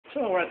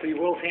So we're at the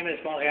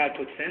world-famous Montreal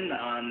Poutine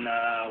on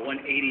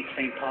 180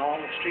 St. Paul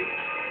Street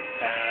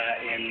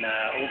in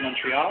Old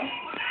Montreal.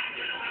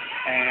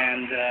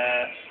 And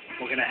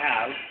we're going to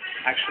have,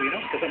 actually,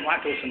 because I'm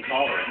lactose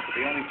intolerant,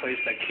 the only place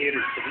that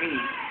caters to me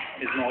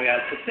is Montreal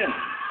Poutine.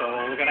 So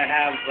we're going to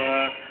have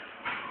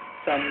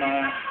some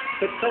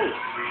good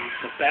toast,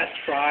 the best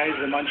fries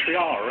in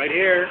Montreal, right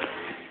here.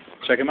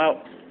 Check them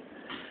out.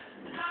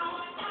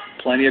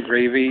 Plenty of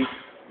gravy,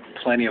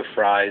 plenty of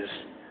fries.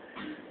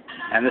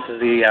 And this is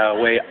the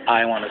way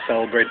I want to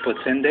celebrate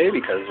Poutine Day,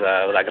 because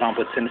La Grande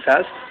Poutine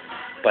Fest.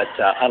 But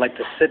I like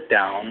to sit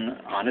down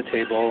on a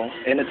table,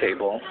 in a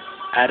table,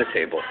 at a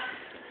table,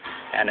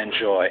 and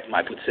enjoy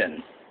my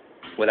poutine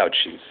without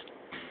cheese.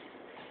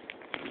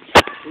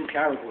 Blue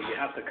Caribou, you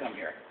have to come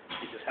here.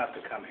 You just have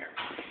to come here.